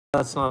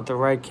That's not the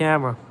right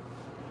camera.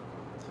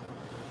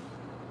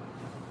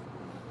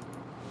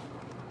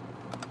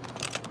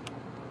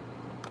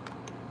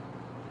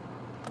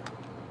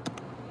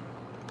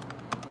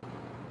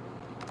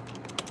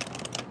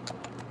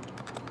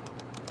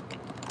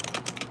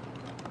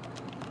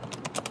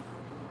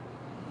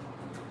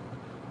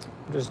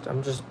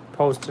 I'm just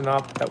posting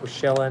up that we're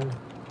chilling.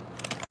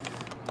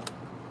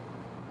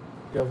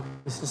 Yo,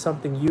 this is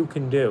something you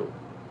can do.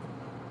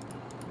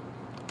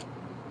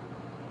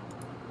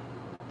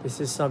 This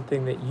is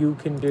something that you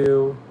can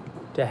do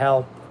to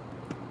help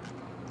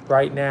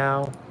right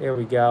now. Here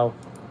we go.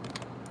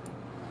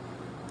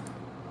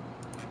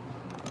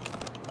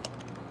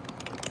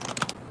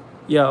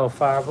 Yo,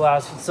 Fire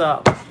Blast, what's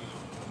up?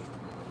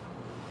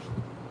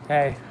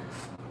 Hey.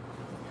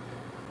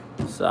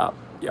 What's up?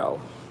 Yo,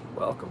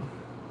 welcome.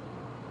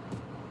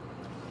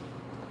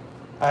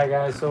 All right,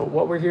 guys, so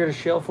what we're here to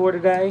shill for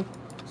today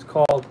is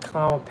called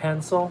comma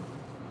pencil.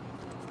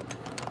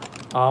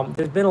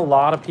 There's been a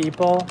lot of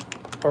people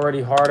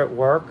already hard at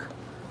work.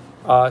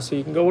 So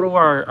you can go to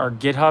our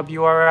GitHub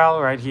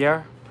URL right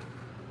here.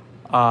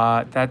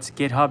 That's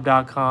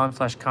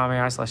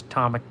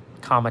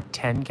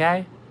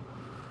github.com/comma.ai/comma10k.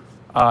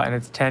 And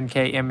it's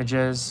 10k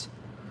images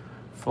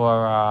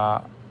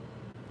for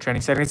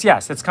training settings.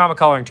 Yes, it's comma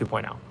coloring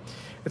 2.0.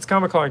 It's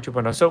comma coloring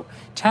 2.0. So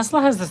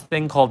Tesla has this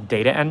thing called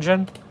data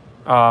engine.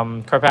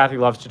 Karpathy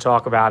loves to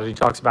talk about it. He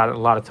talks about it in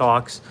a lot of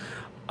talks.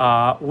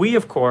 We,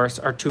 of course,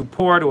 are too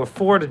poor to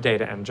afford a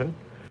data engine.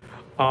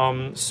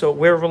 So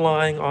we're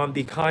relying on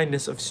the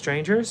kindness of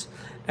strangers.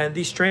 And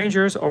these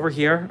strangers over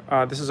here,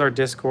 this is our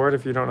Discord.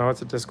 If you don't know,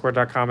 it's at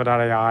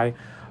discord.comma.ai,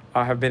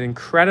 have been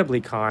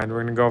incredibly kind.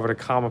 We're going to go over to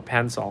comma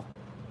pencil.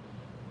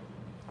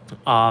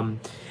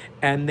 And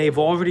they've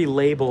already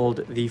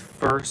labeled the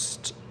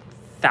first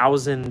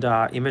 1,000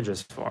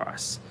 images for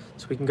us.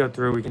 So we can go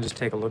through, we can just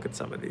take a look at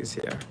some of these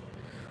here.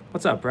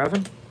 What's up,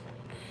 Brevin?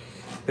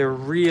 They're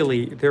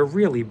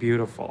really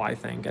beautiful, I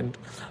think. And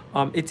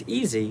it's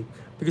easy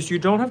because you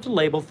don't have to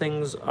label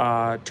things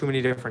too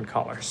many different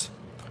colors.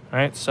 All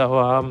right,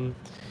 so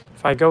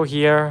if I go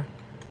here,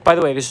 by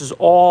the way, this is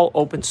all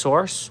open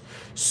source.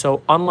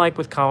 So unlike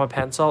with comma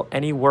pencil,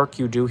 any work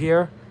you do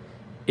here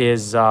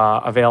is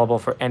available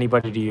for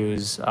anybody to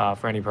use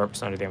for any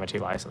purpose under the MIT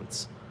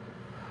license.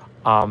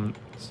 So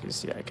you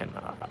see, I can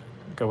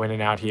go in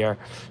and out here.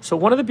 So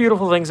one of the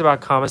beautiful things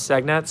about comma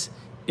segnets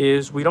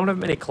is we don't have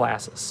many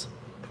classes.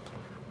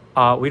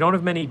 We don't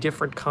have many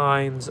different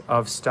kinds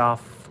of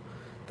stuff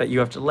that you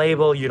have to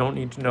label. You don't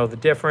need to know the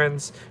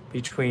difference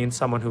between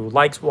someone who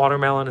likes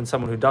watermelon and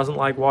someone who doesn't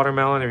like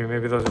watermelon. I mean,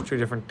 maybe those are two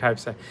different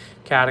types of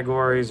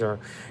categories. Or,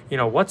 you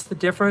know, what's the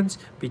difference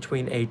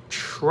between a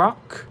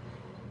truck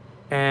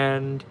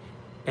and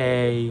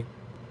a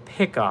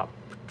pickup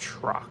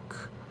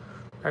truck?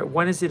 Right?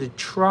 When is it a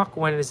truck?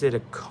 When is it a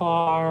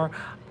car?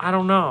 I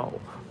don't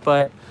know.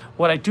 But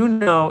what I do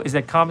know is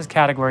that comma's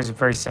categories are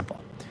very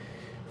simple.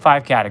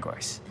 5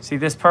 categories. See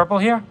this purple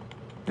here?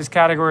 This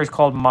category is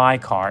called My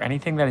Car.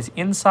 Anything that is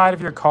inside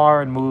of your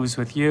car and moves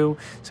with you.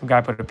 Some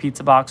guy put a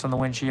pizza box on the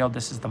windshield.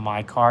 This is the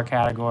My Car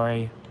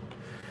category.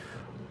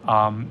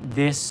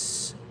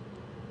 This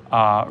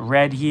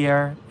red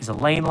here is a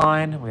lane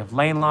line. We have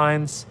lane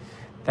lines.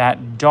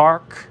 That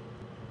dark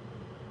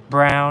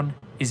brown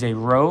is a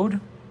road.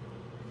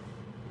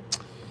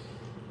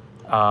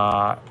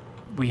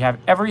 We have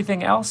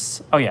everything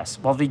else. Oh, yes.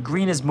 Well, the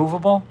green is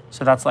movable.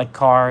 So that's like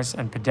cars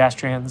and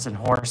pedestrians and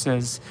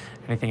horses,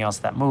 anything else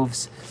that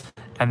moves.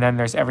 And then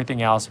there's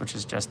everything else, which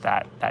is just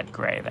that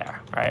gray there,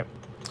 right?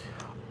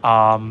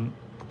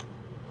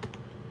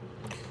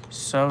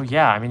 So,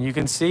 yeah, I mean, you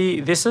can see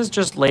this is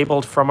just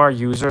labeled from our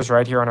users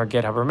right here on our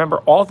GitHub. Remember,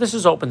 all of this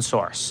is open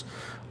source.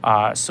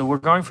 So we're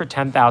going for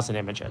 10,000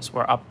 images.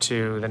 We're up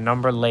to the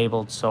number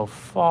labeled so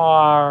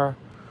far.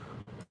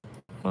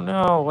 Oh,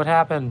 no, what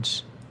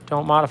happened?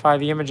 Don't modify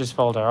the images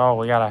folder. Oh,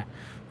 we gotta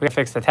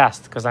fix the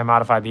test because I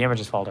modified the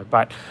images folder.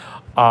 But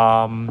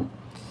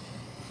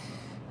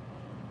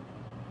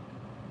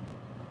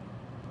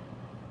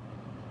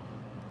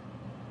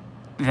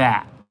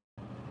that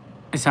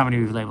is how many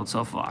we've labeled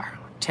so far.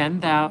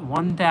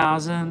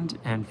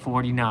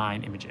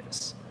 1,049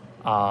 images.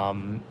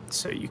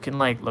 So you can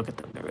like look at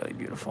them. They're really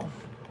beautiful.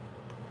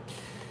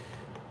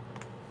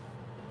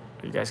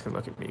 You guys can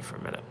look at me for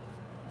a minute.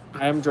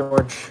 I am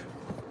George.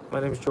 My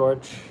name is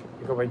George.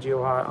 You go by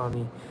George Hotz on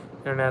the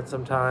internet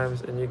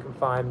sometimes, and you can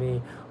find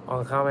me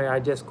on the comma.ai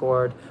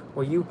Discord,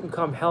 where you can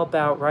come help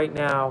out right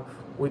now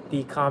with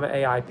the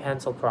comma.ai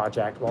pencil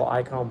project while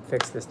I come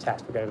fix this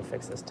test. We gotta go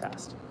fix this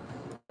test.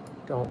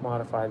 Don't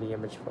modify the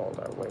image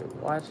folder. Wait,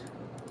 what?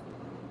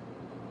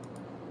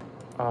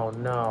 Oh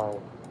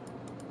no.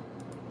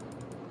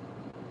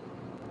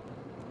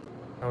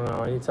 Oh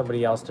no, I need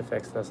somebody else to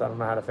fix this. I don't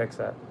know how to fix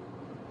it.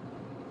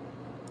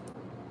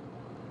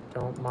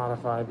 Don't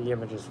modify the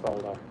images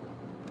folder.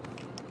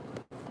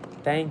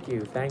 Thank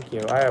you.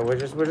 All right, we're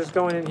just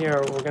going in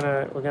here. We're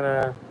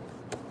gonna.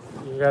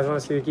 You guys want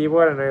to see the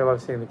keyboard? I know you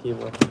love seeing the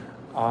keyboard.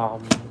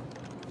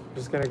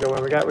 Just gonna go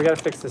in. We gotta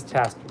fix this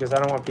test because I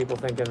don't want people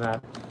thinking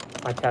that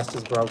my test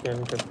is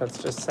broken, because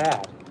that's just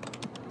sad.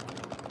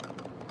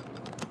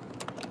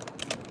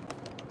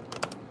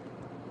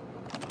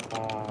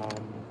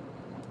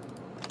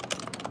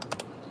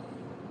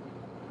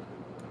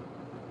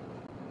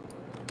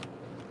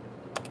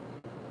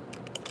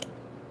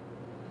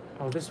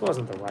 Oh, this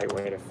wasn't the right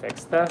way to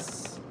fix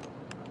this.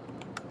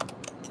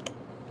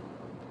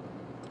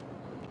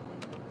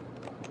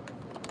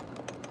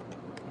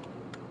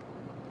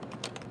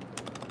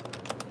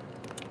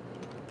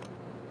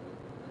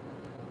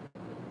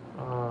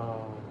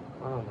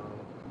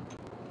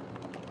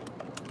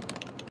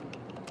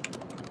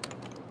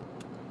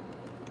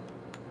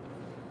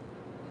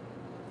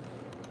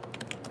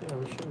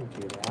 We shouldn't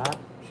do that.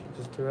 We should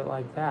just do it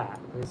like that.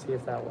 Let me see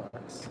if that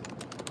works.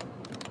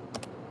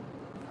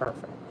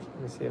 Perfect.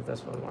 Let me see if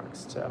this one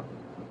works too.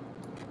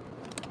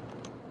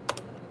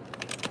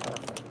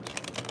 Perfect.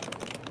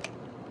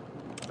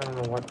 I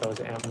don't know what those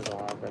M's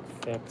are, but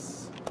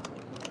fix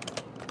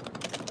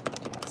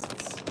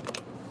tests.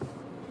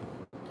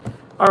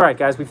 All right,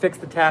 guys, we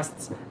fixed the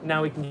tests.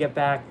 Now we can get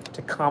back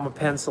to comma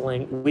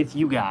penciling with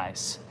you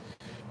guys.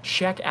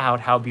 Check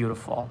out how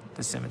beautiful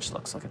this image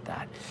looks. Look at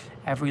that.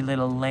 Every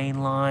little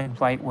lane line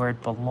right where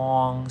it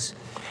belongs.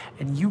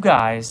 And you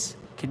guys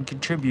can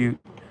contribute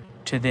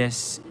to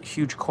this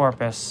huge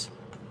corpus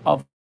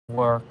of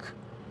work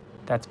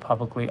that's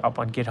publicly up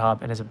on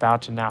GitHub and is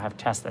about to now have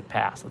tests that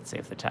pass. Let's see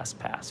if the tests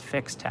pass.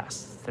 Fix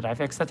tests. Did I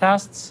fix the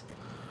tests?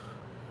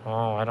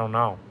 Oh, I don't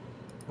know.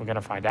 We're going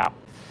to find out.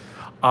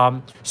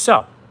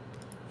 So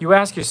you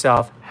ask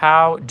yourself,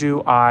 how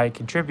do I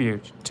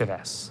contribute to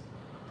this?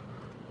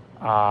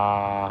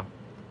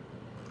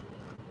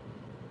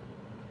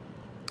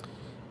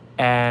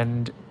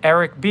 And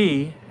Eric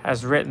B.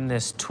 has written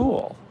this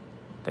tool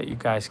that you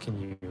guys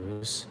can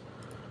use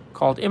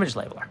called Image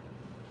Labeler.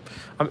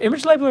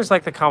 Image Labeler is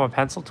like the comma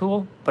pencil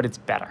tool, but it's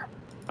better.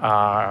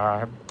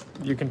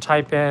 You can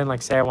type in,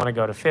 like, say I want to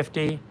go to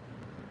 50. I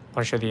want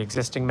to show the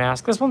existing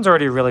mask. This one's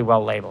already really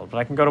well labeled, but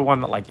I can go to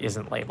one that like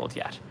isn't labeled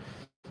yet.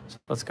 So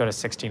let's go to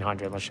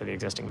 1600. Let's show the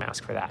existing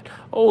mask for that.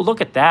 Oh, look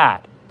at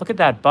that. Look at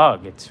that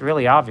bug. It's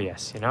really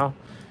obvious, you know,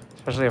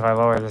 especially if I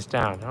lower this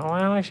down. Oh,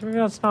 well, actually, maybe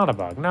that's not a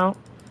bug. No,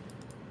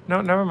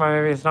 never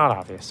mind. Maybe it's not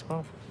obvious.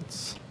 Well,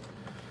 it's...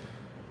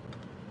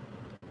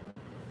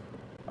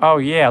 Oh,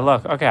 yeah,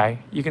 look. Okay,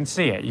 you can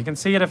see it. You can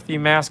see it if the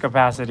mask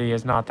opacity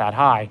is not that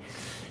high.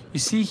 You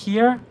see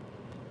here?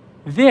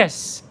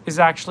 This is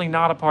actually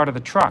not a part of the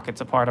truck.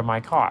 It's a part of my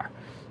car.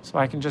 So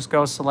I can just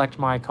go select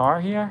my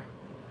car here.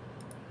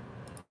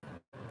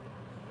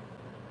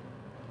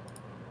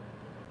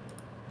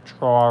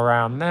 Draw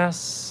around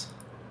this.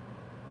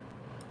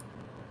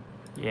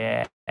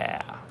 Yeah,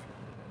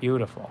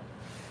 beautiful.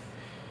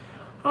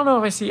 I don't know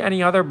if I see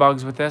any other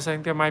bugs with this. I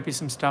think there might be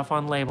some stuff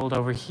unlabeled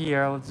over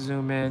here. Let's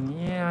zoom in.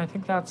 Yeah, I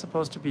think that's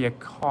supposed to be a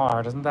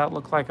car. Doesn't that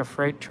look like a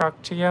freight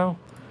truck to you? All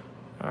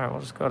right,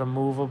 we'll just go to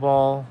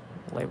movable.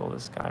 Label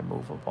this guy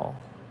movable.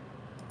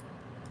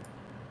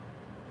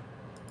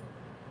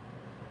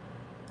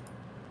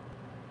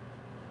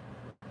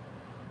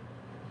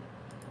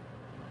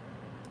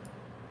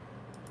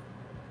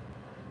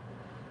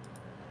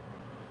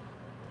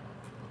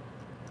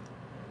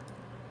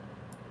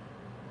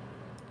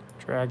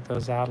 Drag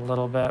those out a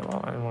little bit.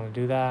 Well, I don't want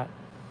to do that.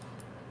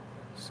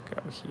 Just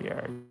go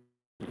here.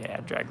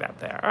 Yeah, drag that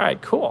there. All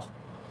right, cool.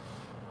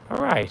 All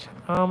right.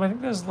 I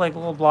think there's like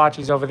little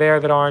blotches over there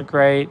that aren't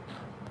great.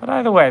 But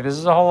either way, this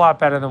is a whole lot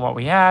better than what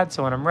we had.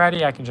 So when I'm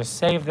ready, I can just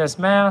save this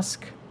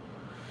mask.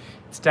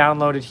 It's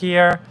downloaded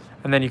here.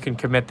 And then you can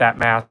commit that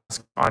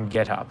mask on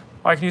GitHub.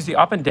 Oh, I can use the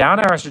up and down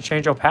arrows to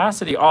change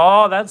opacity.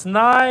 Oh, that's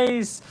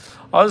nice.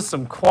 Oh, this is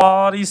some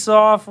quality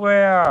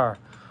software.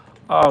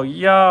 Oh,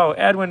 yo,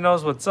 Edwin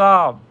knows what's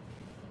up.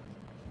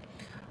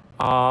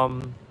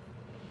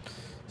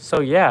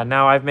 So yeah,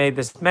 now I've made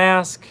this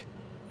mask,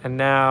 and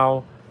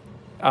now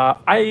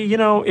you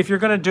know, if you're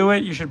gonna do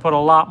it, you should put a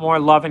lot more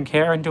love and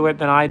care into it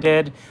than I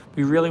did.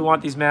 We really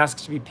want these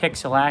masks to be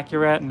pixel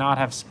accurate and not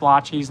have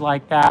splotches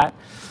like that.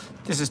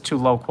 This is too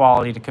low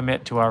quality to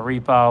commit to our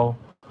repo.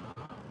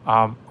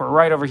 We're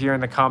right over here in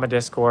the comma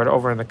Discord,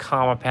 over in the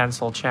comma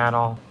pencil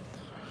channel,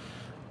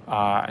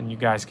 and you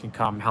guys can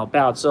come help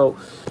out. So,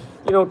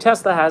 you know,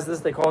 Tesla has this,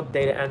 they call it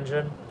data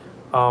engine.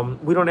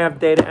 We don't have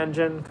data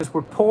engine because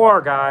we're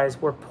poor,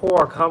 guys. We're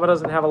poor. Comma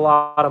doesn't have a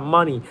lot of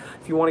money.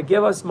 If you want to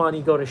give us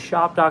money, go to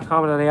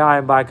shop.comma.ai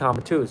and buy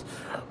comma 2s.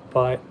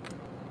 But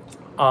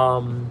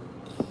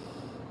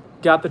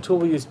got the tool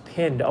we use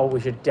pinned. Oh,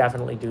 we should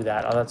definitely do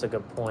that. Oh, that's a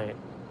good point.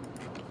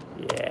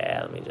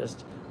 Yeah, let me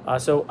just...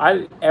 so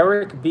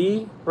Eric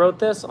B wrote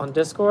this on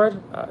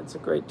Discord. It's a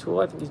great tool.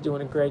 I think he's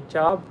doing a great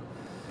job.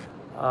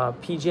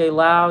 PJ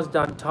Lau's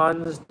done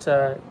tons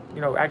to,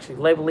 you know, actually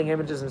labeling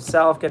images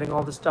himself, getting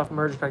all this stuff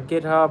merged on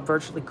GitHub.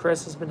 Virtually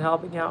Chris has been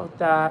helping out with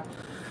that.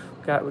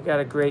 We got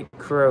a great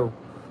crew.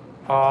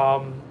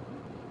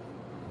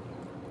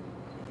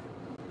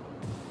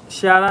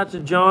 Shout out to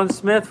John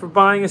Smith for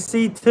buying a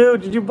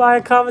C2. Did you buy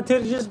a comma 2?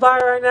 Did you just buy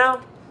it right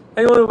now?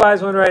 Anyone who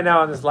buys one right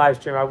now on this live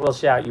stream, I will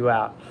shout you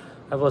out.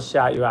 I will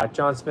shout you out.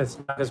 John Smith's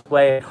on his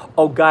way.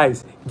 Oh,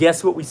 guys,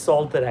 guess what we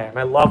sold today? And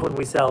I love when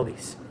we sell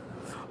these.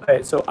 All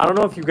right, so I don't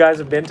know if you guys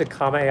have been to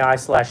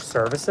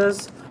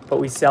comma.ai/services, but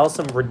we sell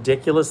some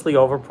ridiculously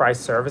overpriced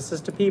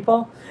services to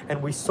people,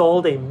 and we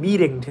sold a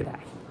meeting today.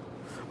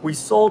 We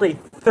sold a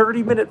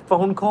 30-minute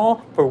phone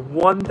call for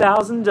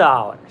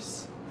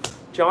 $1,000.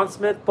 John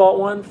Smith bought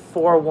one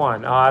for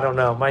one. Oh, I don't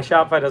know. My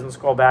Shopify doesn't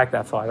scroll back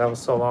that far. That was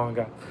so long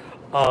ago.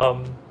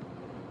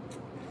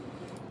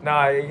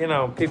 No, you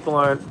know, people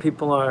aren't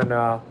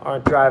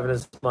driving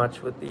as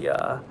much with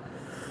the.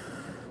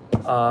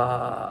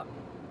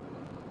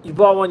 You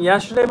bought one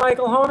yesterday,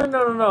 Michael Honan?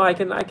 No. I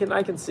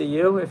can see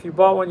you. If you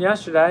bought one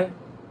yesterday,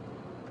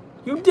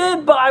 you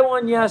did buy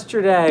one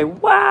yesterday.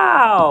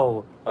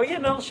 Wow. Oh yeah,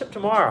 no, it'll ship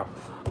tomorrow.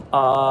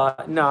 No,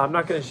 I'm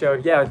not going to show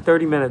it. Yeah,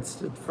 30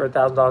 minutes for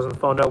 $1,000 on the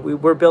phone. No,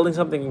 we're building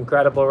something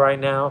incredible right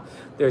now.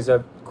 There's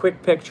a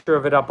quick picture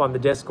of it up on the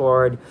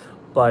Discord,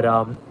 but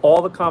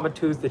all the Comma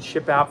 2s that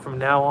ship out from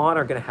now on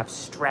are going to have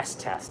stress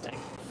testing.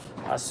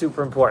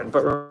 Super important.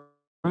 But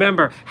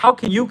remember, how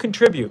can you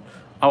contribute?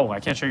 Oh, I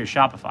can't show you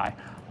Shopify.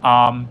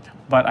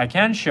 But I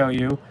can show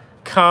you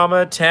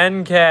Comma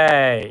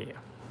 10K.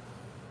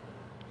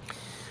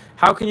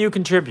 How can you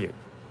contribute?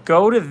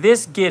 Go to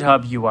this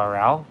GitHub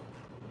URL.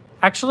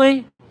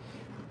 Actually,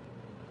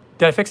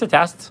 did I fix the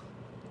tests?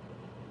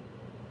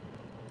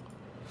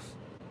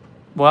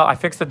 Well, I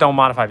fixed the don't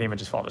modify the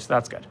images folder, so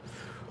that's good.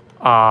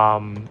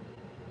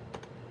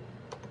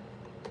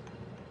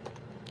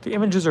 The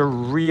images are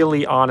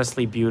really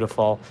honestly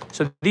beautiful.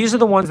 So these are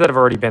the ones that have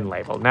already been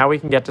labeled. Now we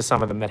can get to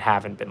some of them that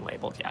haven't been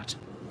labeled yet.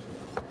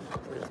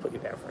 We'll just put you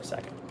there for a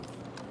second.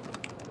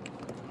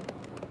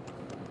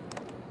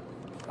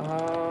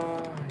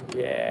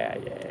 Yeah.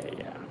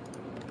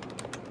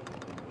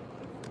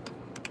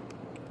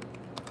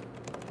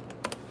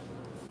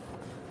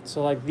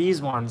 So like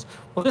these ones,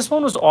 well, this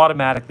one was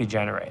automatically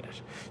generated.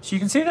 So you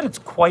can see that it's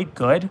quite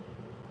good.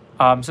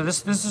 So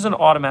this is an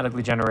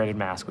automatically generated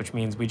mask, which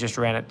means we just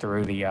ran it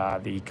through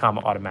the comma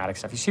automatic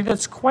stuff. You see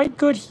that's quite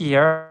good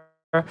here.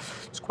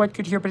 It's quite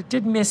good here, but it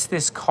did miss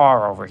this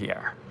car over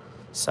here.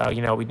 So,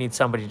 you know, we need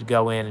somebody to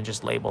go in and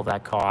just label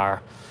that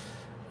car.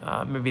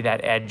 Maybe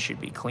that edge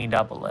should be cleaned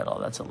up a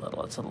little. It's a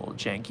little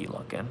janky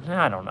looking.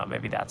 I don't know.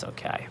 Maybe that's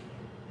okay.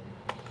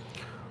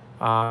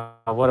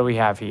 What do we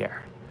have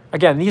here?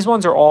 Again, these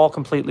ones are all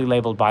completely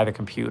labeled by the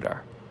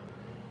computer.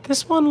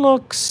 This one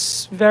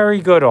looks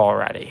very good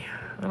already.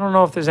 I don't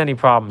know if there's any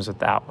problems with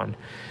that one.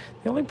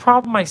 The only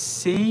problem I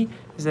see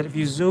is that if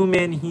you zoom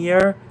in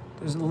here,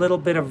 there's a little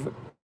bit of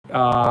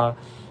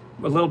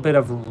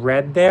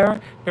red there.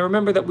 Now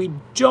remember that we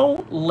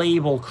don't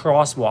label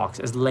crosswalks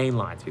as lane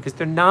lines because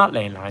they're not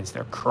lane lines,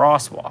 they're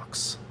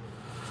crosswalks.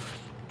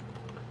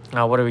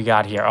 Now what do we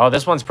got here? Oh,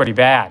 this one's pretty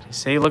bad.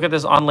 See, look at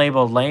this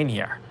unlabeled lane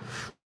here.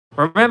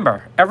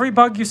 Remember, every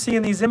bug you see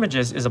in these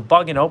images is a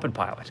bug in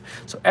openpilot.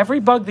 So every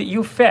bug that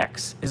you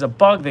fix is a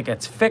bug that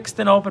gets fixed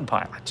in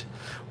openpilot.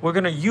 We're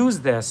going to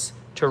use this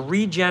to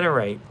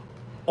regenerate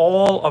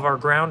all of our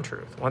ground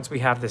truth once we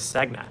have this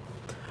segnet.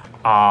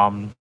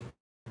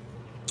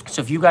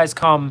 So if you guys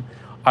come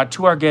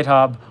to our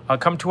GitHub,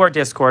 come to our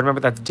Discord.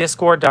 Remember, that's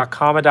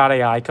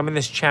discord.comma.ai. Come in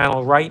this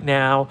channel right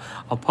now.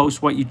 I'll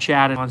post what you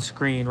chatted on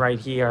screen right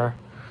here.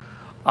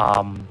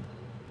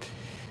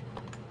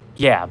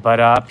 Yeah,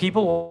 but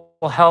people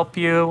will help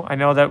you. I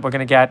know that we're going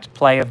to get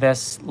play of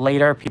this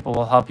later. People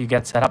will help you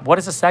get set up. What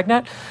is a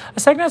segnet? A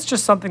segnet is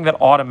just something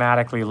that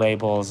automatically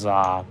labels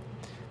that.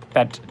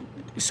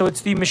 So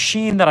it's the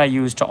machine that I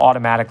use to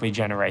automatically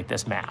generate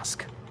this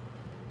mask.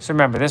 So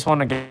remember, this one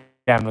again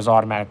was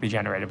automatically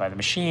generated by the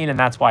machine, and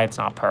that's why it's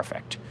not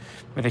perfect.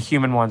 Where the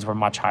human ones were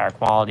much higher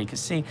quality. Because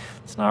see,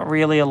 it's not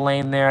really a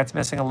lane there. It's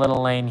missing a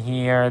little lane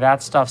here.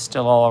 That stuff's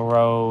still all a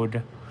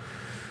road.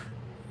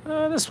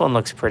 This one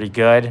looks pretty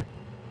good.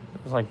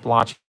 It's like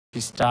blotchy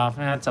stuff.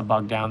 That's a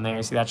bug down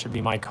there. See, that should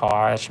be my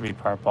car. That should be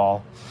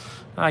purple.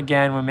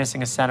 Again, we're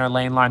missing a center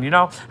lane line. You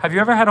know, have you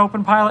ever had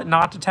openpilot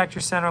not detect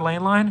your center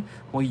lane line?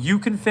 Well, you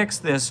can fix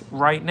this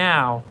right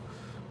now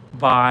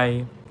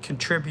by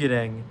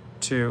contributing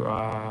to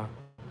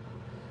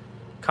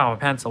comma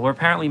pencil. We're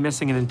apparently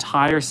missing an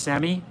entire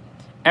semi.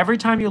 Every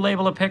time you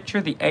label a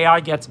picture, the AI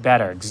gets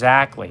better.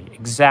 Exactly.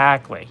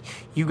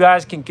 You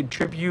guys can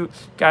contribute. You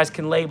guys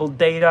can label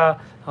data.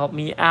 Help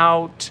me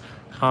out.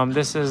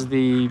 This is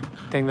the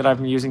thing that I've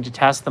been using to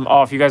test them.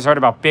 Oh, if you guys heard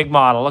about Big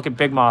Model, look at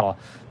Big Model.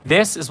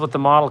 This is what the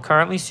model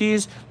currently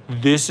sees.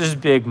 This is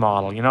Big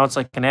Model. You know, it's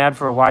like an ad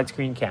for a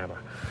widescreen camera.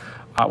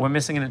 We're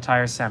missing an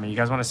entire semi. You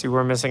guys want to see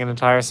where we're missing an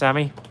entire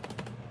semi?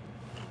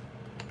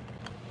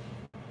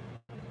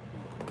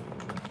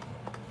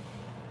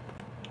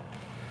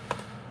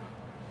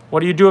 What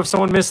do you do if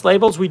someone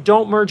mislabels? We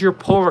don't merge your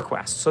pull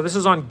requests. So this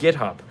is on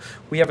GitHub.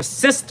 We have a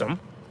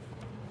system.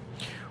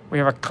 We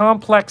have a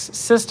complex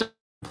system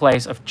in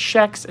place of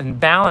checks and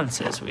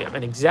balances. We have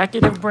an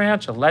executive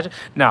branch, a legend.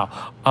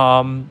 Now,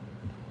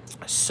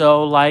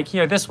 so like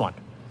here, this one.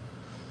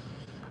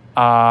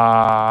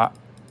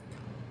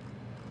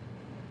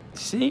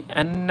 See,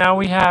 and now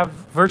we have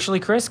Virtually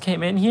Chris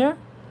came in here.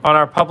 on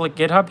our public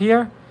GitHub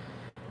here,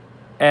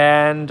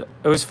 and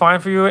it was fine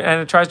for you,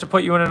 and it tries to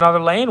put you in another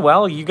lane,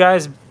 well, you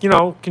guys,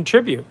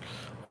 contribute.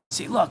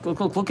 See, look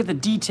at the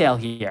detail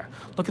here.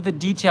 Look at the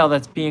detail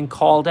that's being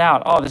called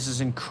out. Oh, this is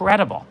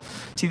incredible.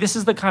 See, this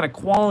is the kind of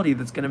quality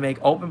that's going to make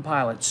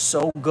openpilot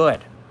so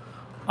good.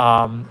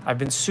 I've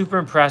been super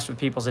impressed with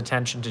people's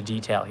attention to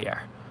detail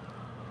here.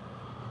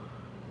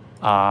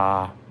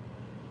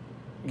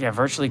 Yeah,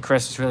 virtually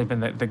Chris has really been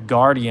the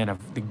guardian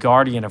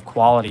of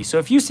quality. So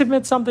if you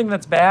submit something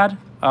that's bad,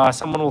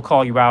 someone will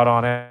call you out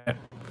on it,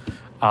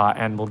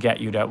 and we'll get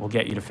you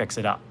to fix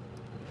it up.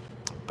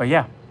 But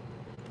yeah.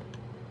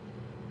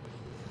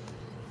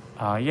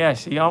 Yeah,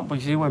 see, we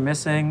see we're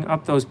missing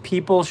up. Those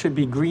people should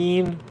be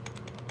green.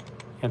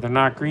 Yeah, they're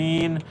not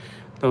green.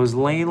 Those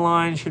lane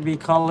lines should be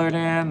colored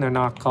in. They're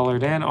not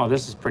colored in. Oh,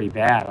 this is pretty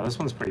bad. Oh, this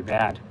one's pretty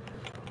bad.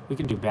 We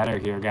can do better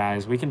here,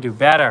 guys. We can do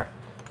better.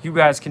 You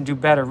guys can do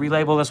better.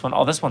 Relabel this one.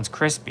 Oh, this one's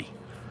crispy.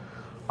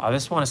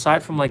 This one,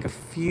 aside from like a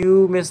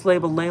few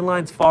mislabeled lane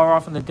lines far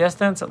off in the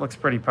distance, it looks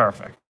pretty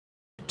perfect.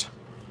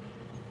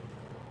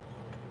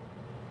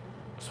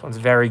 This one's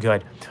very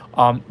good.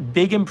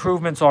 Big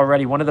improvements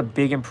already. One of the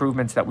big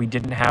improvements that we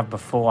didn't have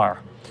before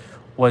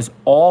was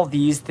all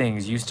these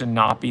things used to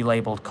not be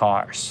labeled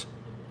cars.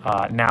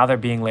 Now they're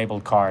being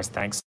labeled cars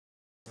thanks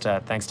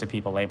to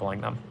people labeling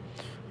them.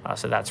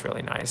 So that's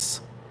really nice.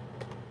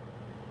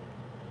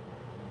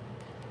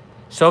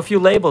 So a few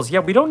labels. Yeah,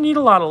 we don't need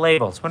a lot of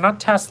labels. We're not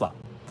Tesla.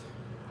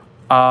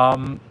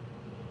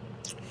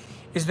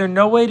 Is there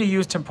no way to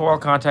use temporal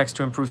context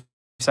to improve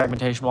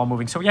segmentation while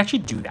moving? So we actually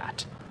do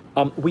that.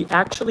 We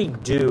actually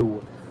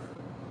do.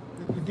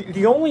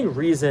 The only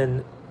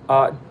reason,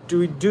 do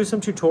we do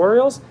some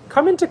tutorials?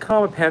 Come into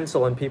Comma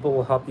Pencil and people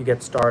will help you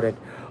get started.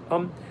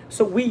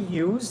 So we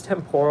use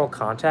temporal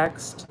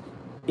context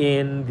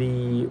in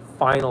the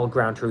final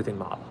ground truthing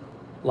model.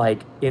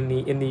 Like in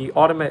the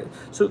automatic,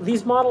 so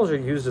these models are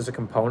used as a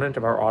component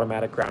of our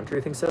automatic ground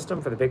truthing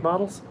system for the big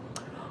models.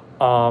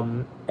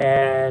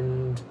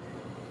 And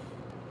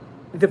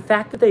the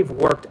fact that they've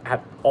worked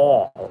at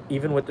all,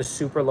 even with the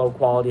super low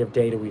quality of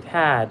data we've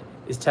had,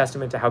 is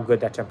testament to how good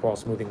that temporal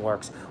smoothing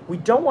works. We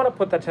don't want to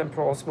put that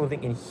temporal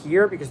smoothing in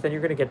here because then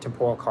you're going to get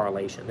temporal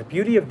correlation. The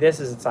beauty of this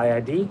is it's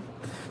IID,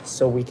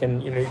 so we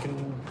can,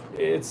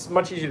 it's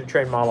much easier to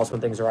train models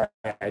when things are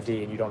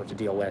IID and you don't have to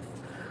deal with,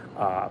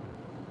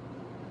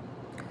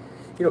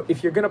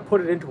 if you're going to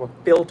put it into a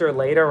filter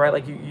later, right?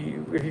 Like if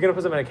you're going to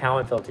put something in a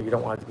Kalman filter, you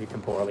don't want it to be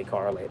temporally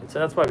correlated. So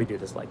that's why we do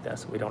this like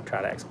this. We don't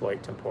try to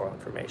exploit temporal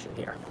information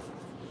here.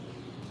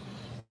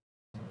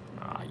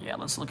 Yeah,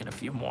 let's look at a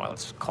few more.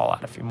 Let's call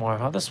out a few more.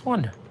 Oh, this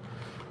one.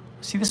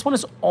 See, this one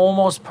is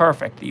almost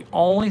perfect. The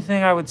only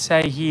thing I would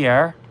say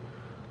here,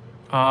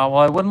 well,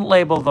 I wouldn't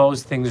label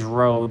those things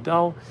road,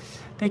 though.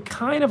 They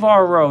kind of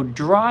are road.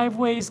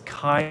 Driveways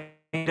kind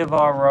of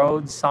are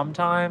roads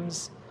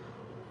sometimes.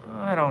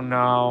 I don't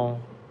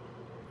know.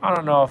 I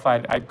don't know if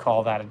I'd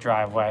call that a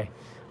driveway.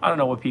 I don't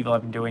know what people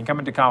have been doing. Come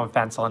into Comma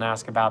Pencil and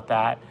ask about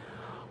that.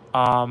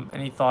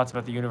 Any thoughts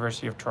about the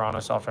University of Toronto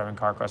self-driving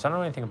car course? I don't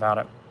know anything about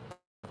it.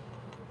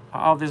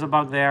 Oh, there's a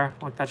bug there.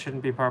 Look, that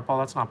shouldn't be purple.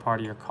 That's not part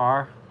of your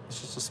car.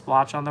 It's just a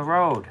splotch on the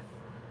road.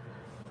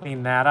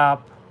 Clean that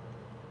up.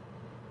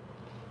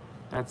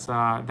 That's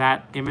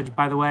that image,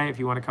 by the way, if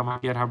you want to come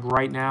on GitHub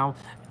right now,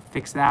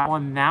 fix that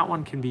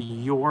one can be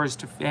yours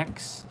to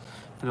fix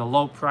for the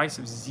low price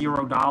of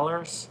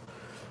 $0.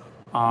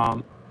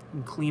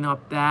 Clean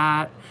up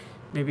that.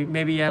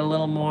 Maybe add a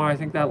little more. I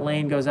think that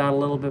lane goes out a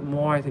little bit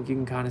more. I think you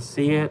can kind of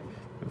see it.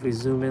 If we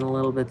zoom in a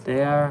little bit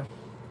there.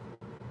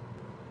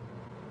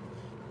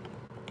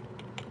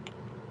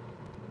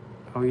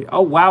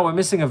 Oh, wow, we're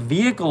missing a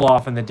vehicle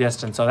off in the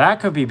distance, so that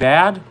could be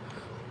bad.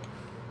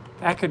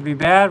 That could be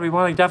bad. We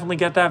want to definitely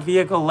get that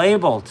vehicle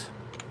labeled.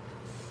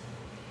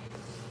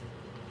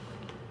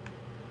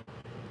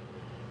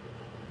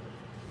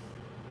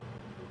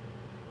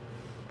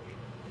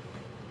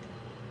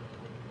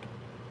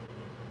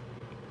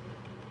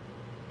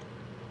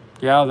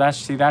 Yeah, that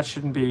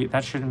shouldn't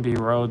be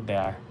road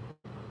there.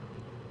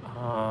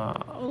 Oh,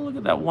 look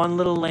at that one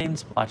little lane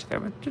splotch there.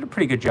 We did a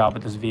pretty good job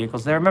with those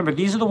vehicles there. Remember,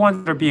 these are the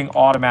ones that are being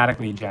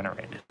automatically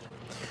generated.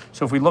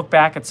 So if we look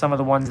back at some of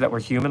the ones that were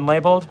human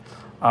labeled,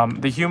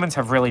 the humans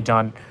have really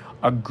done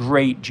a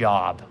great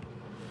job.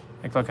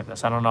 Like, look at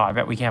this. I don't know. I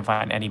bet we can't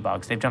find any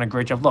bugs. They've done a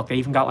great job. Look, they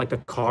even got like the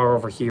car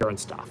over here and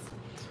stuff.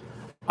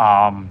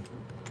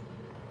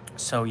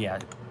 So yeah,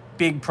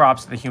 big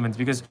props to the humans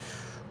because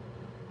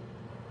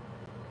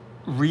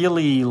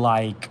really,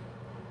 like,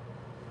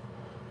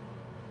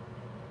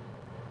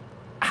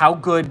 how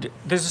good,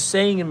 there's a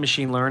saying in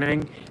machine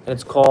learning, and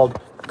it's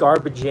called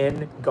garbage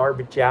in,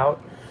 garbage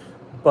out.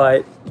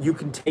 But you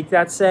can take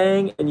that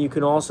saying and you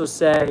can also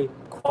say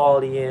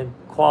quality in,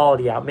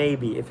 quality out.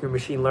 Maybe if your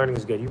machine learning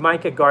is good, you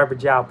might get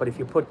garbage out, but if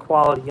you put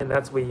quality in,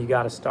 that's where you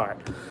got to start.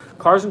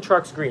 Cars and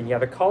trucks green. Yeah,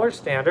 the color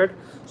standard.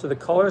 So the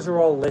colors are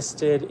all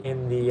listed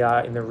in the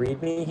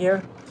README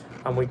here.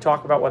 We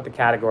talk about what the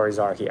categories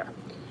are here.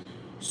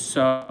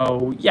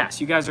 So yes,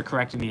 you guys are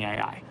correct in the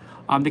AI.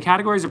 The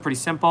categories are pretty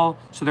simple.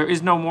 So there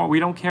is no more, we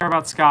don't care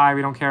about sky,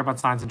 we don't care about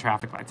signs and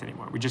traffic lights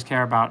anymore. We just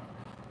care about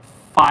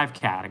 5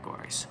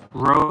 categories: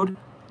 road,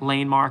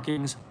 lane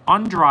markings,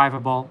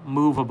 undrivable,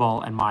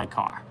 movable, and my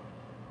car.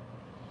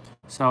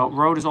 So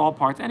road is all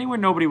parts. Anywhere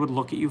nobody would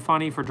look at you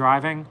funny for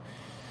driving.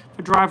 If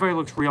a driveway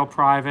looks real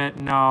private,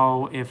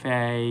 no. If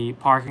a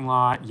parking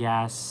lot,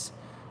 yes.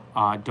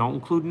 Don't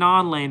include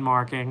non-lane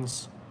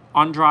markings.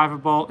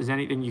 Undrivable is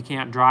anything you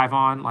can't drive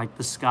on, like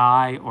the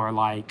sky or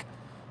like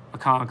a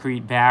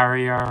concrete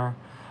barrier.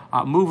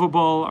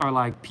 Movable are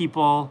like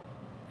people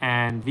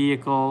and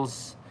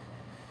vehicles.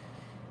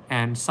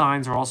 And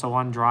signs are also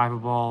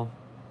undrivable.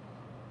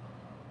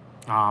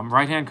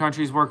 Right-hand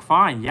countries work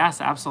fine.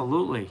 Yes,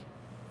 absolutely.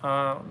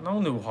 No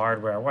new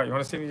hardware. What, you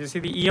want to see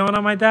the Eon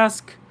on my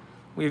desk?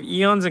 We have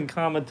Eons and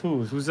comma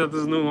 2s. Who said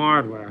there's new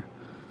hardware?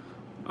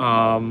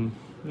 I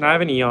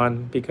have an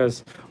Eon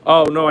because,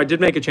 oh no, I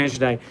did make a change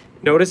today.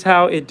 Notice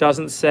how it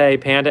doesn't say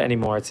Panda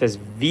anymore. It says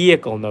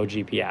vehicle, no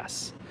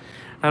GPS.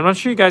 I'm not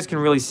sure you guys can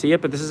really see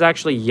it, but this is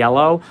actually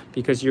yellow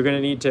because you're going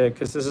to need to,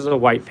 because this is a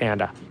white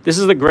Panda. This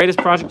is the greatest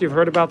project you've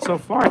heard about so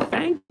far.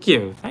 Thank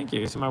you. Thank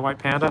you. So my white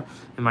Panda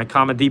and my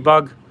comma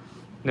debug,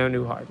 no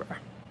new hardware.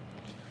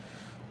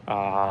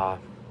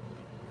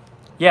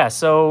 Yeah,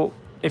 so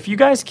if you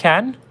guys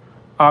can,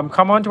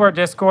 come onto our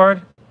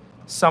Discord.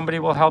 Somebody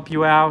will help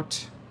you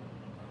out.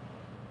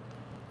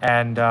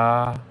 And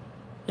yeah,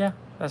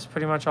 that's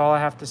pretty much all I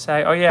have to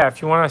say. Oh yeah,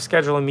 if you want to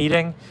schedule a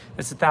meeting,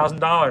 it's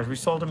 $1,000. We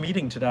sold a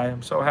meeting today.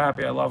 I'm so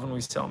happy. I love when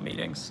we sell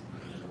meetings.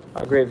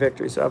 A great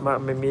victory. So I'm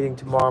at my meeting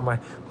tomorrow, my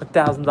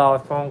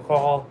 $1,000 phone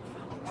call.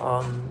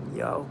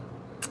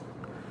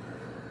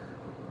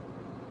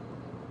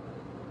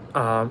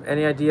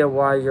 Any idea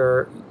why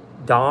your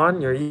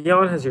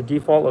Eon has your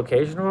default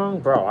location wrong?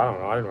 Bro, I don't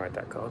know. I didn't write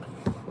that code.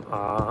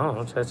 I don't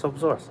know. It's open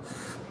source.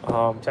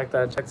 Check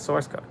the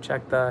source code.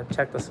 Check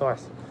the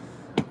source.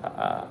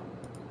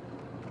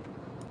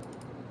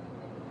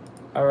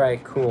 All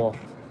right, cool.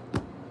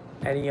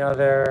 Any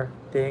other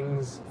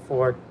things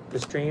for the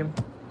stream?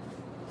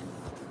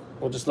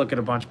 We'll just look at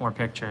a bunch more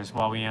pictures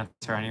while we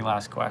answer any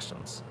last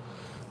questions.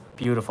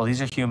 Beautiful.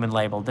 These are human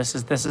labeled. This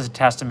is a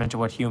testament to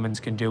what humans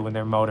can do when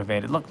they're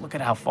motivated. Look at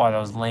how far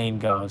those lane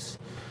goes.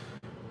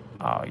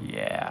 Oh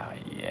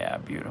yeah,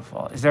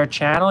 beautiful. Is there a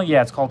channel?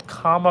 Yeah, it's called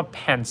Comma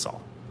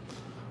Pencil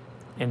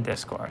in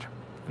Discord,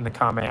 in the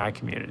comma.ai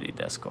community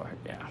Discord.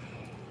 Yeah.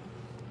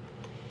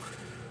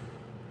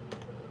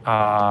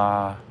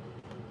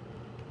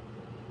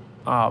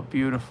 Oh,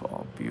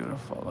 beautiful,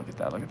 beautiful. Look at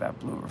that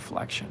blue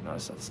reflection.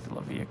 Notice that's still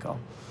a vehicle.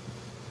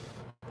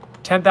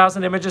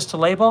 10,000 images to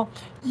label?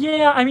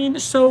 Yeah, I mean,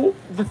 so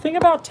the thing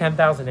about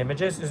 10,000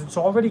 images is it's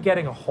already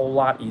getting a whole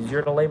lot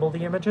easier to label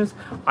the images.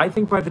 I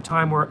think by the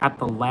time we're at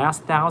the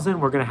last 1,000,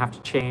 we're going to have to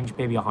change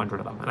maybe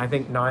 100 of them. And I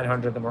think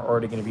 900 of them are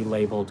already going to be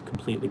labeled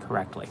completely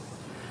correctly.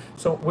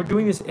 So we're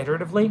doing this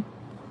iteratively.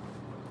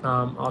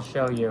 I'll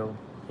show you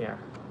here.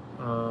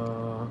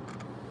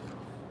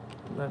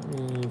 Let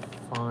me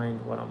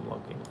find what I'm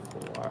looking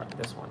for.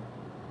 This one.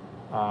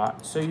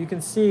 So you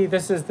can see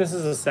this is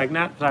a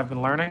segment that I've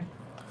been learning.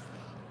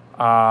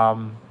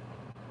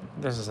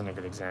 This isn't a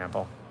good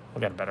example.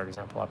 We'll get a better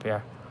example up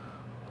here.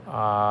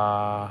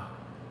 I'm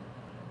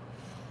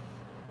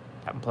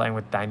playing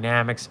with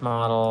dynamics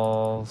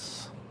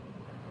models.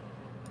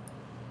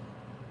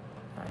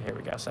 Here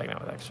we go,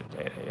 segment with extra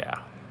data,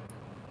 yeah.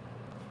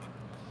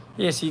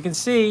 Yeah, so you can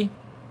see,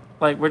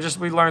 like,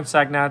 we learn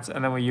segnets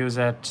and then we use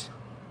it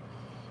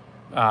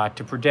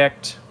to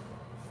predict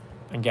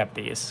and get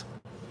these.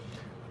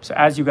 So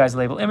as you guys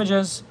label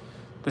images,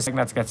 the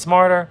segnets get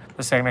smarter,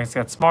 the segments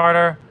get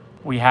smarter.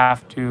 We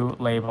have to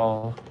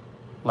label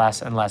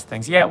less and less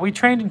things. Yeah, we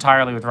trained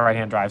entirely with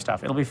right-hand drive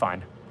stuff. It'll be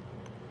fine.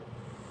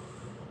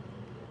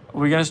 Are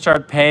we going to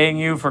start paying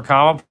you for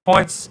comma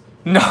points?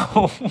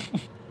 No.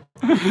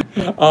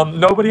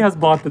 Nobody has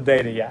bought the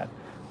data yet.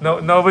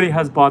 Nobody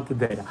has bought the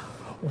data.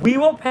 We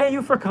will pay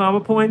you for comma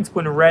points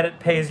when Reddit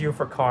pays you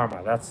for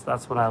karma.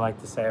 That's what I like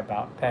to say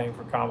about paying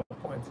for comma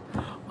points.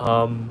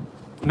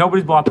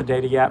 Nobody's bought the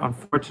data yet,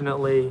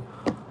 unfortunately.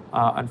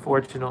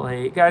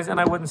 Guys, and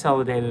I wouldn't sell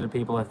the data to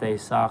people if they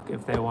suck.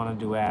 If they want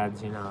to do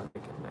ads, you know, they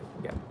can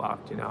get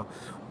blocked. You know,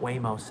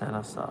 Waymo sent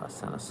us.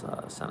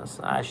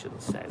 I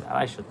shouldn't say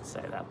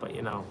that. But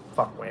you know,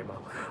 fuck Waymo.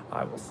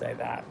 I will say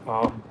that.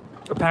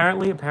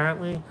 Apparently,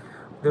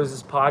 there was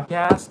this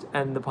podcast,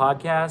 and the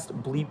podcast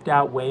bleeped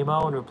out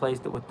Waymo and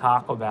replaced it with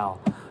Taco Bell,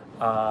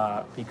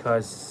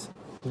 because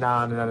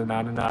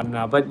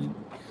no. But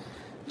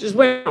just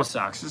Waymo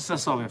sucks.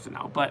 That's all we have to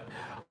know. But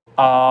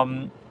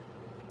are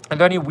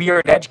there any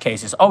weird edge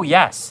cases? Oh,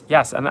 yes,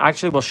 and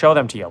actually we'll show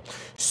them to you.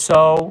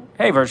 So,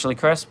 hey, Virtually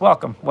Chris,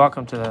 welcome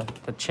to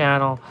the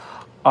channel.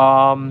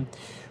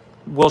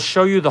 We'll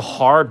show you the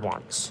hard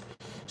ones.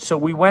 So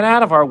we went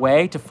out of our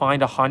way to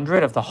find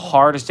 100 of the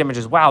hardest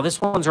images. Wow, this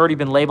one's already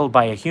been labeled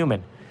by a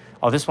human.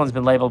 Oh, this one's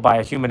been labeled by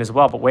a human as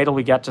well, but wait till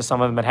we get to some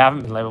of them that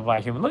haven't been labeled by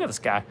a human. Look at this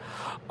guy.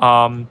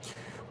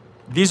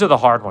 These are the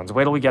hard ones.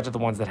 Wait till we get to the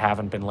ones that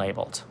haven't been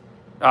labeled.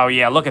 Oh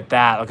yeah, look at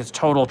that. Look, it's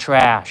total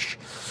trash.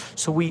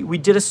 So we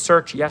did a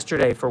search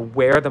yesterday for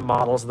where the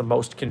model's the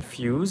most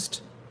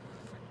confused,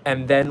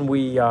 and then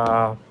we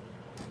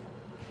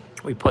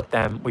put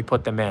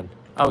them in.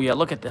 Oh yeah,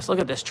 look at this. Look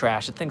at this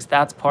trash. It thinks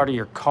that's part of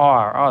your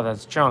car. Oh,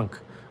 that's junk.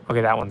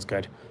 Okay, that one's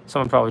good.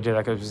 Someone probably did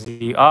that because it was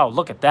the, oh,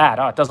 look at that.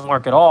 Oh, it doesn't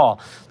work at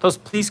all. Those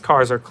police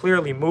cars are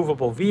clearly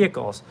movable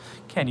vehicles.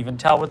 Can't even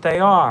tell what they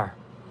are.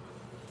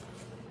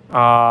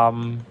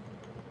 Oh,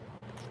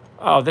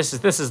 this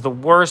is the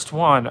worst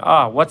one.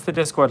 Oh, what's the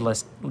Discord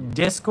list?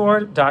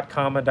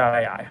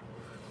 Discord.comma.ai.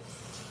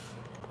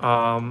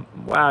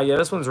 Wow, yeah,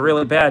 this one's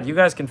really bad. You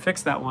guys can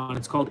fix that one.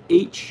 It's called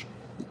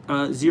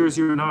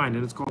H009,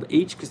 and it's called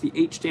H because the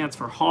H stands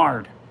for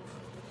hard.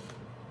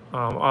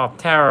 Oh,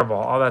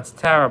 terrible. Oh, that's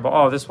terrible.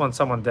 Oh, this one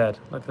someone did.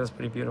 Look, that's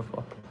pretty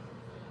beautiful.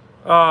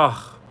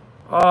 Oh,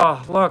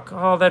 look.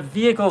 Oh, that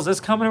vehicle's is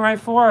coming right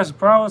for us,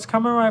 bro. It's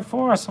coming right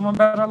for us. Someone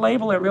better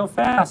label it real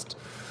fast.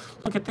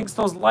 Look, it thinks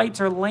those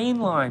lights are lane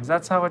lines.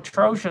 That's how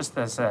atrocious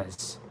this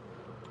is.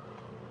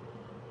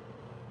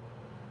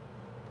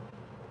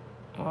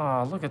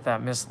 Oh, look at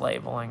that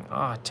mislabeling.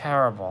 Oh,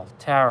 terrible,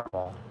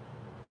 terrible.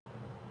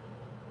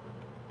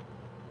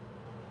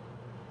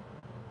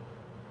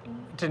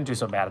 Didn't do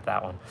so bad at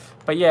that one.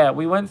 But yeah,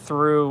 we went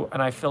through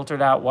and I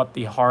filtered out what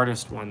the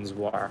hardest ones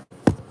were.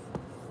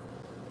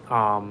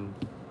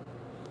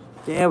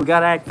 Yeah, we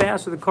gotta act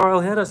fast or the car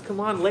will hit us.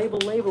 Come on,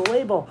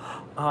 label.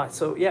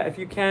 So yeah, if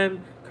you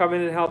can, come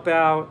in and help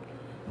out.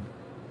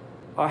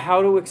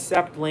 How to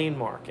accept lane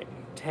marking.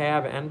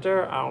 Tab,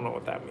 enter. I don't know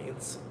what that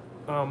means.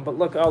 But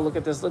look, oh, look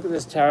at this. Look at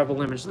this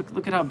terrible image.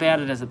 Look at how bad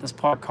it is at this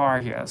parked car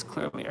here. It's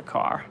clearly a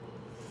car.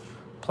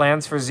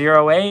 Plans for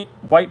 08.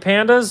 White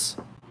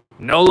pandas.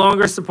 No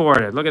longer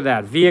supported. Look at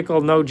that.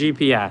 Vehicle, no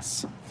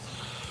GPS.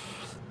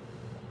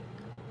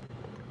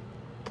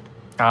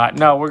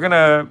 No,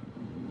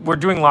 we're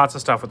doing lots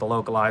of stuff with the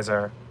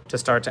localizer to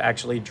start to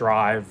actually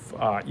drive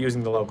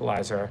using the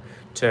localizer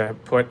to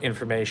put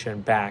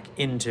information back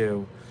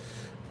into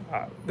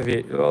the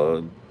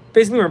vehicle.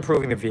 Basically, we're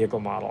improving the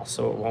vehicle model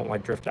so it won't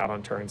like drift out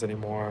on turns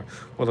anymore.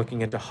 We're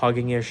looking into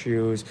hugging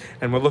issues,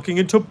 and we're looking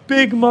into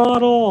big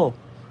model.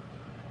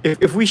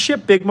 If we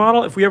ship big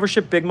model, if we ever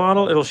ship big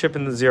model, it'll ship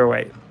in the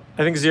 08. I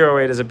think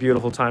 08 is a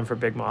beautiful time for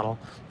big model.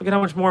 Look at how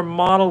much more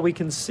model we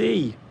can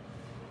see.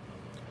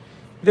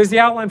 There's the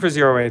outline for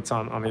 08s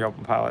on the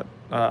openpilot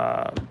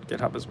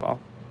GitHub as well.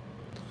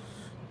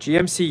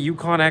 GMC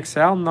Yukon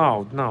XL?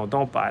 No,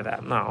 don't buy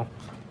that. No.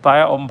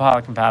 Buy an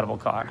openpilot compatible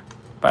car.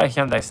 Buy a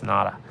Hyundai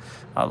Sonata.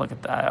 Oh, look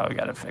at that. Oh, we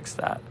got to fix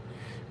that.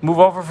 Move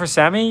over for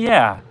semi?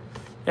 Yeah.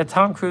 Yeah,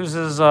 Tom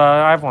Cruise's,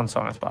 I have one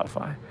song on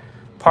Spotify.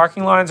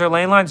 Parking lines are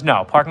lane lines?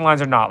 No, parking lines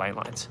are not lane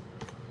lines.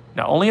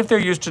 No, only if they're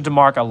used to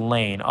demark a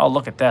lane. Oh,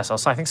 look at this.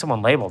 I think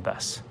someone labeled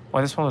this.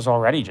 Well, this one was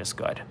already just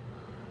good.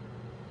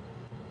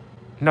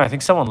 No, I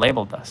think someone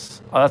labeled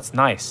this. Oh, that's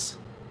nice.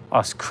 Oh,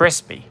 it's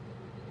crispy.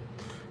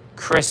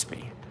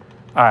 Crispy.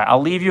 All right,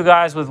 I'll leave you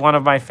guys with one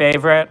of my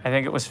favorite. I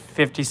think it was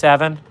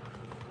 57.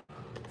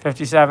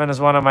 57 is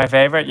one of my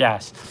favorite.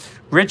 Yes.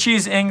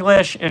 Richie's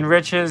English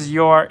enriches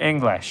your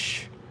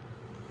English.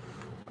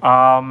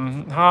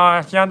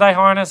 Hyundai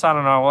harness? I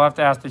don't know. We'll have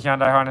to ask the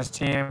Hyundai harness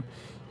team.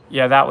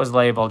 Yeah, that was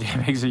labeled. It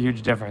makes a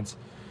huge difference.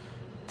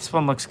 This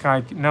one looks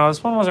kind of... No,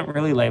 this one wasn't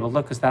really labeled.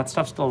 Look, because that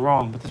stuff's still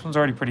wrong, but this one's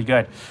already pretty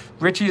good.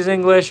 Richie's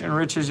English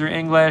enriches your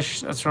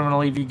English. That's what I'm going to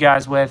leave you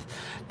guys with.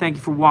 Thank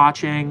you for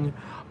watching.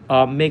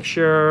 Make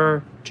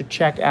sure to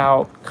check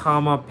out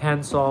comma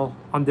pencil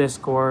on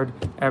Discord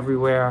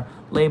everywhere.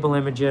 Label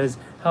images.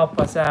 Help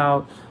us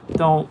out.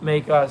 Don't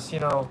make us,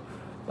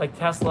 like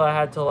Tesla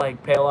had to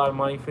like pay a lot of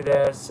money for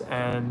this,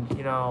 and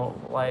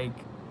like,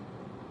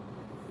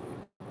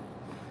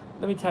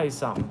 let me tell you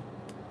something.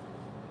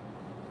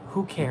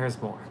 Who cares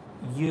more?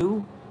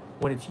 You,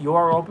 when it's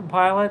your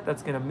openpilot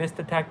that's gonna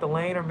misdetect the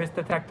lane or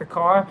misdetect the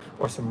car,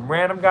 or some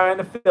random guy in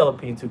the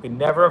Philippines who could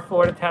never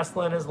afford a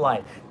Tesla in his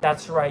life?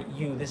 That's right,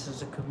 you. This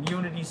is a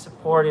community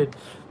supported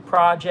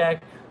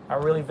project. I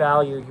really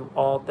value you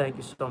all. Thank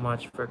you so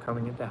much for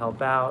coming in to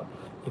help out.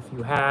 If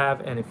you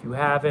have, and if you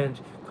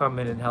haven't, come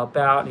in and help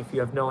out. And if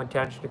you have no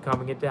intention of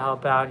coming in to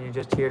help out and you're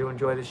just here to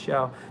enjoy the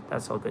show,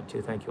 that's all good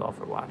too. Thank you all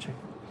for watching.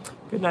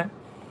 Good night.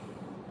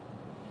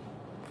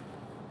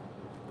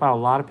 Wow, a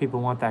lot of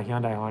people want that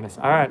Hyundai harness.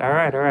 All right.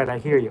 I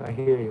hear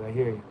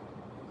you.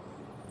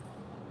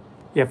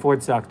 Yeah,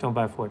 Ford sucks. Don't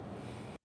buy Ford.